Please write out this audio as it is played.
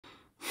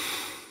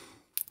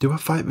Do I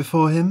fight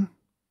before him?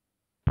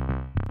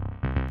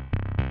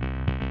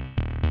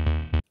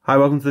 Hi,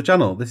 welcome to the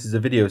channel. This is a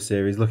video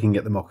series looking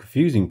at the more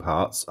confusing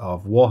parts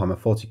of Warhammer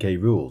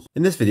 40k rules.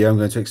 In this video I'm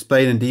going to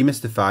explain and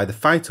demystify the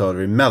fight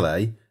order in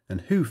melee and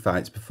who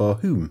fights before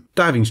whom.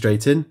 Diving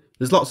straight in,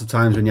 there's lots of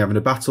times when you're having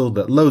a battle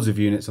that loads of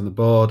units on the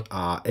board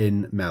are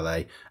in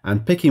melee,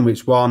 and picking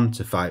which one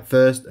to fight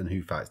first and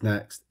who fights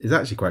next is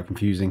actually quite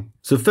confusing.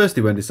 So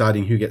firstly, when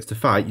deciding who gets to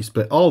fight, you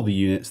split all the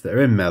units that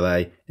are in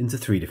melee into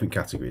 3 different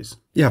categories.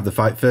 You have the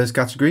fight first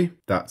category,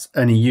 that's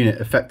any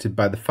unit affected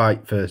by the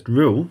fight first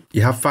rule.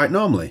 You have fight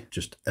normally,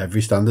 just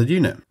every standard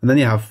unit. And then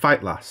you have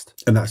fight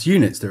last, and that's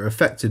units that are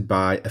affected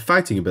by a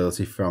fighting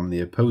ability from the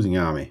opposing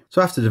army.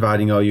 So after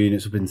dividing all your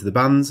units up into the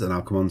bands, and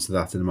I'll come on to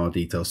that in more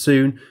detail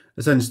soon,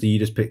 essentially you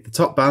just pick the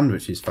top band,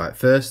 which is fight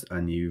first,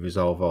 and you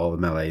resolve all the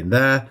melee in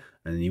there,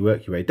 and then you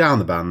work your way down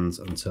the bands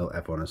until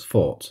everyone has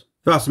fought.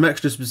 There are some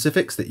extra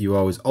specifics that you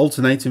always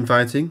alternate in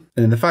fighting,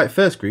 and in the fight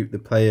first group, the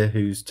player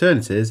whose turn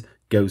it is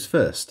goes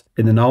first.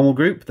 In the normal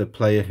group, the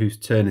player whose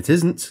turn it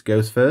isn't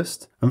goes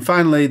first. And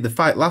finally, the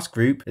fight last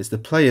group, it's the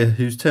player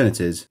whose turn it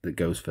is that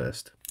goes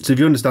first. So if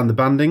you understand the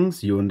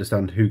bandings, you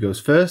understand who goes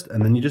first,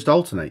 and then you just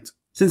alternate.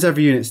 Since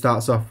every unit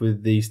starts off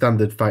with the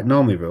standard fight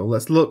normally rule,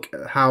 let's look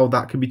at how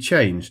that can be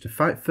changed to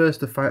fight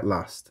first or fight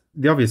last.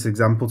 The obvious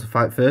example to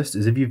fight first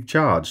is if you've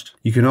charged.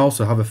 You can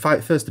also have a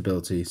fight first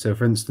ability, so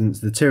for instance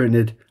the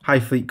Tyrannid High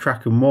Fleet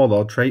Kraken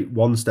Warlord trait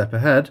One Step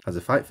Ahead has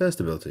a fight first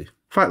ability.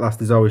 Fight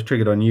last is always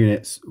triggered on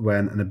units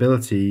when an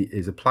ability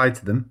is applied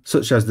to them,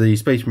 such as the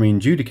Space Marine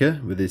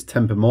Judica with his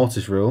Temper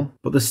Mortis rule,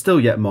 but there's still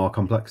yet more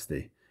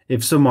complexity.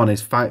 If someone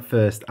is fight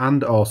first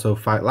and also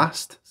fight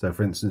last, so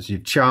for instance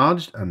you've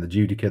charged and the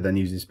Judica then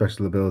uses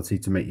special ability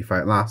to make you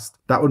fight last,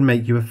 that would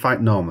make you a fight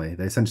normally.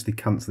 They essentially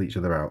cancel each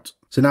other out.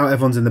 So now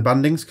everyone's in the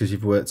bandings because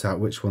you've worked out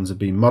which ones have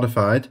been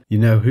modified. You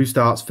know who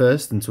starts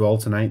first and to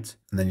alternate,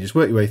 and then you just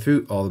work your way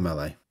through all the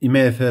melee. You may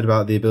have heard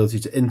about the ability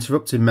to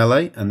interrupt in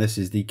melee, and this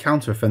is the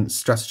counter-offense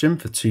stratagem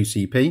for 2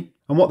 CP.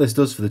 And what this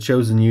does for the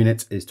chosen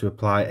unit is to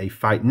apply a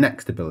fight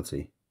next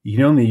ability. You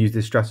can only use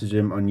this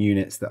stratagem on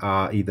units that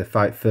are either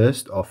fight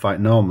first or fight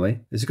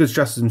normally. It's a good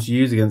stratagem to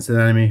use against an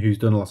enemy who's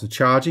done a lot of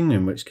charging,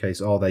 in which case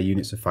all their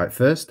units are fight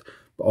first,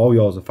 but all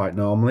yours are fight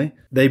normally.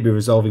 They'd be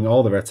resolving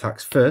all their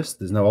attacks first.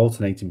 There's no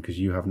alternating because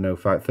you have no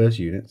fight first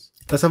units.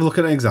 Let's have a look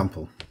at an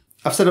example.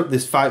 I've set up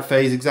this fight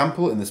phase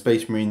example in the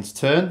Space Marine's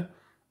turn,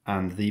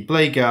 and the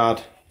Blade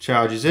Guard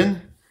charges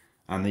in,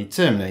 and the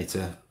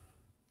Terminator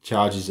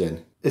charges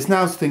in. It's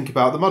now to think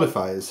about the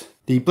modifiers.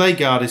 The Blade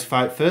Guard is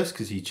fight first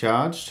because he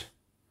charged.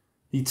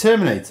 The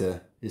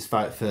Terminator is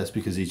fight first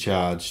because he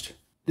charged.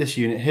 This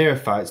unit here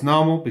fights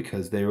normal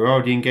because they were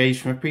already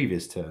engaged from a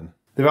previous turn.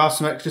 There are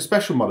some extra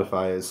special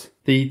modifiers.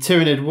 The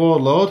Tyrannid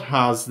Warlord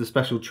has the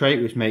special trait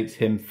which makes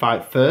him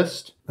fight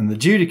first, and the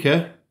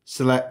Judica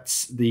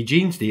selects the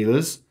Gene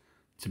Stealers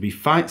to be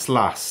fights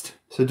last.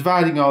 So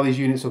dividing all these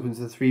units up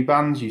into the 3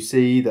 bands, you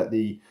see that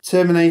the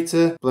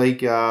Terminator, Blade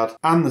Guard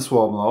and the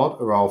Swarm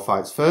Lord are all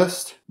fights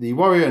first. The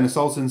Warrior and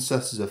Assault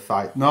Intercessors are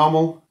fight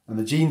normal, and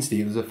the Gene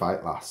Stealers are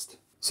fight last.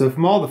 So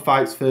from all the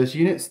fights first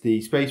units, the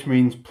Space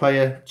Marines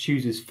player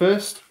chooses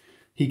first.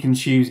 He can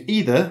choose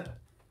either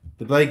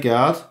the Blade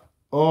Guard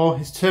or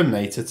his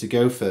Terminator to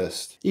go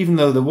first. Even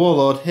though the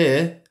Warlord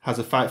here has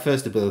a fight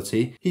first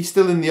ability, he's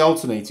still in the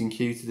alternating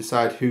queue to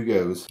decide who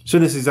goes. So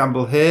in this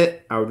example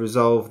here, I would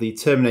resolve the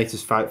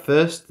Terminator's fight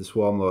first, the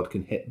Swarm Lord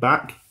can hit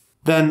back.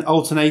 Then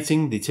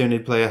alternating, the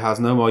Tyrannid player has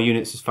no more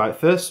units as fight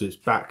first, so it's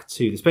back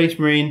to the Space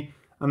Marine,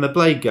 and the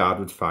Blade Guard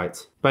would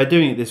fight. By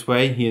doing it this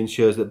way, he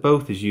ensures that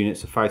both his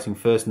units are fighting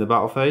first in the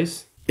battle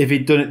phase. If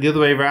he'd done it the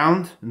other way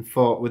around and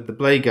fought with the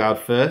Blade Guard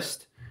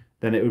first,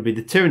 then it would be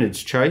the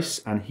Tyrannid's choice,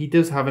 and he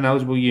does have an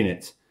eligible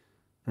unit,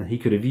 and he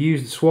could have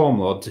used the Swarm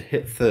Lord to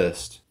hit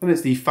first. And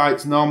it's the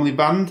fights normally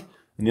band,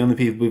 and the only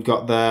people we've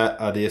got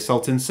there are the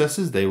Assault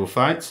Intercessors, they will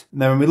fight.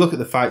 And then when we look at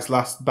the fights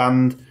last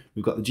band,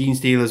 we've got the Gene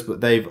Stealers,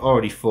 but they've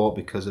already fought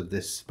because of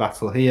this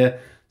battle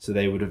here, so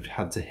they would have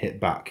had to hit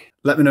back.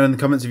 Let me know in the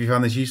comments if you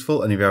found this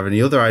useful and if you have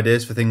any other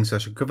ideas for things I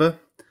should cover,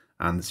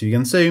 and see you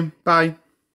again soon. Bye!